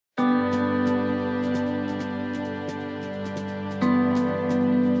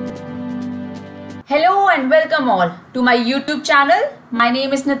and welcome all to my YouTube channel. My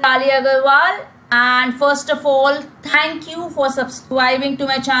name is Netali Agrawal, and first of all, thank you for subscribing to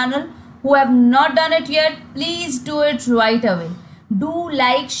my channel. Who have not done it yet, please do it right away. Do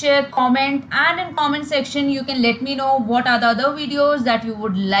like, share, comment, and in comment section you can let me know what are the other videos that you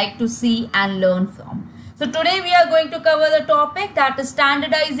would like to see and learn from. So today we are going to cover the topic that is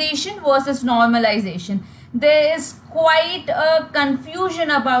standardization versus normalization. There is quite a confusion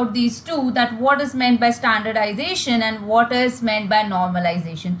about these two, that what is meant by standardization and what is meant by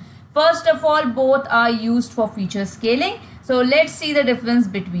normalization. First of all, both are used for feature scaling. So let's see the difference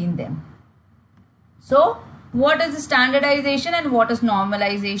between them. So what is standardization and what is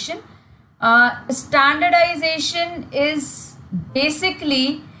normalization? Standardization is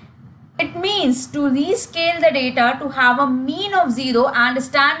basically, it means to rescale the data to have a mean of 0 and a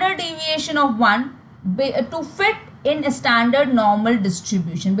standard deviation of 1 to fit in a standard normal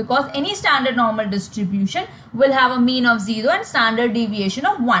distribution, because any standard normal distribution will have a mean of 0 and standard deviation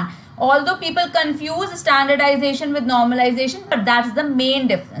of 1. Although people confuse standardization with normalization, but that's the main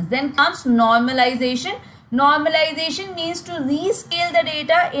difference. Then comes normalization. Normalization means to rescale the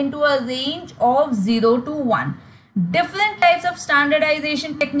data into a range of 0 to 1. Different types of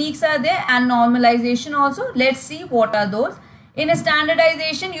standardization techniques are there, and normalization also. Let's see what are those. In a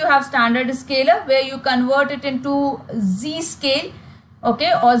standardization, you have standard scalar where you convert it into z scale,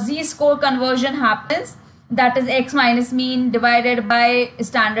 okay, or z score conversion happens. That is x minus mean divided by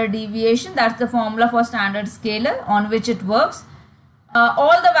standard deviation. That's the formula for standard scalar on which it works.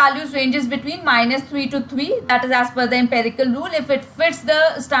 All the values ranges between -3 to 3. That is as per the empirical rule if it fits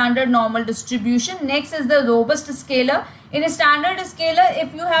the standard normal distribution. Next is the robust scalar. In a standard scalar,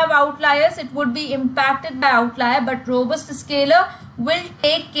 if you have outliers, it would be impacted by outlier, but robust scalar will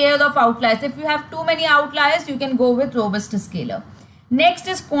take care of outliers. If you have too many outliers, you can go with robust scalar. Next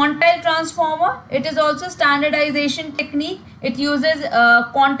is quantile transformer. It is also standardization technique. It uses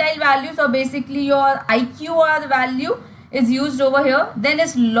quantile values, or basically your IQR value is used over here. Then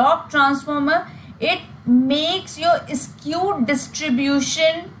is log transformer. It makes your skewed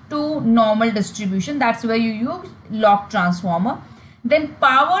distribution to normal distribution. That's where you use log transformer. Then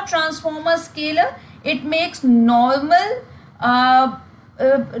power transformer scalar. It makes normal,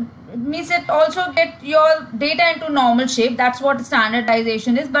 means it also get your data into normal shape. That's what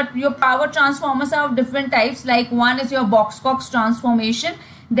standardization is. But your power transformers are of different types. Like one is your Box-Cox transformation.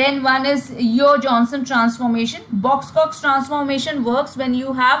 Then one is your Johnson transformation. Box-Cox transformation works when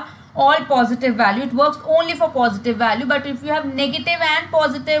you have all positive value. It works only for positive value, but if you have negative and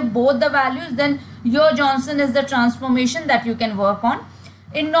positive both the values, then your Johnson is the transformation that you can work on.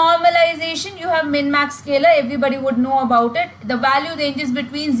 In normalization, you have min-max scalar. Everybody would know about it. The value ranges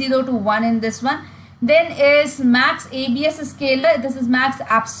between 0 to 1 in this one. Then is max ABS scalar. This is max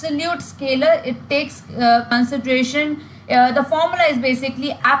absolute scalar. It takes consideration. The formula is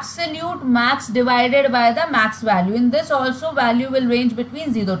basically absolute max divided by the max value. In this also, value will range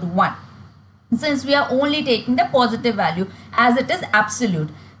between 0 to 1, since we are only taking the positive value as it is absolute.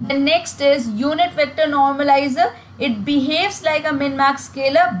 The next is unit vector normalizer. It behaves like a min-max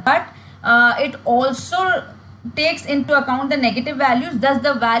scalar, but it also takes into account the negative values. Thus,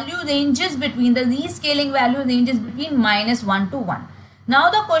 the value ranges between, the rescaling value ranges between -1 to 1. Now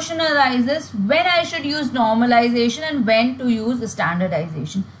the question arises when I should use normalization and when to use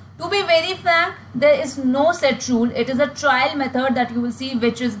standardization. To be very frank, there is no set rule. It is a trial method that you will see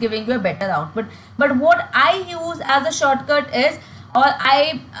which is giving you a better output. But what I use as a shortcut is, or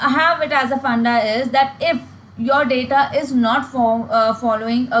I have it as a funda, is that if your data is not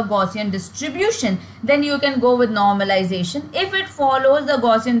following a Gaussian distribution, then you can go with normalization. If it follows the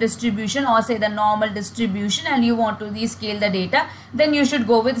Gaussian distribution, or say the normal distribution, and you want to rescale the data, then you should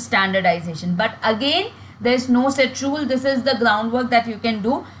go with standardization. But again, there is no set rule. This is the groundwork that you can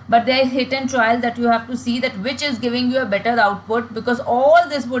do, but there is hit and trial that you have to see that which is giving you a better output, because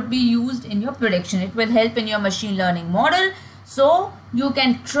all this would be used in your prediction. It will help in your machine learning model. So you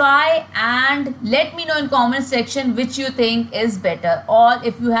can try and let me know in comment section which you think is better, or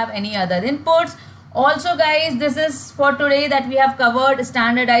if you have any other inputs. Also guys, this is for today that we have covered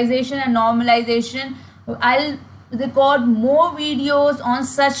standardization and normalization. I'll record more videos on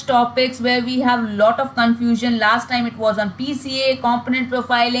such topics where we have a lot of confusion. Last time it was on PCA, component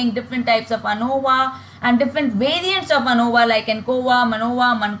profiling, different types of ANOVA and different variants of ANOVA like ENCOVA,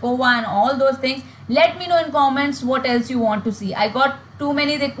 MANOVA, MANCOVA and all those things. Let me know in comments what else you want to see. I got too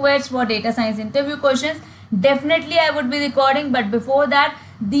many requests for data science interview questions. Definitely I would be recording, but before that,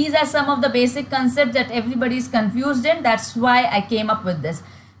 these are some of the basic concepts that everybody is confused in. That's why I came up with this.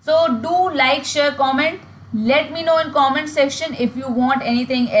 So do like, share, comment. Let me know in comment section if you want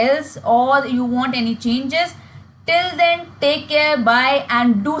anything else or you want any changes. Till then, take care, bye,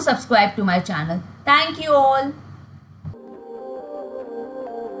 and do subscribe to my channel. Thank you all.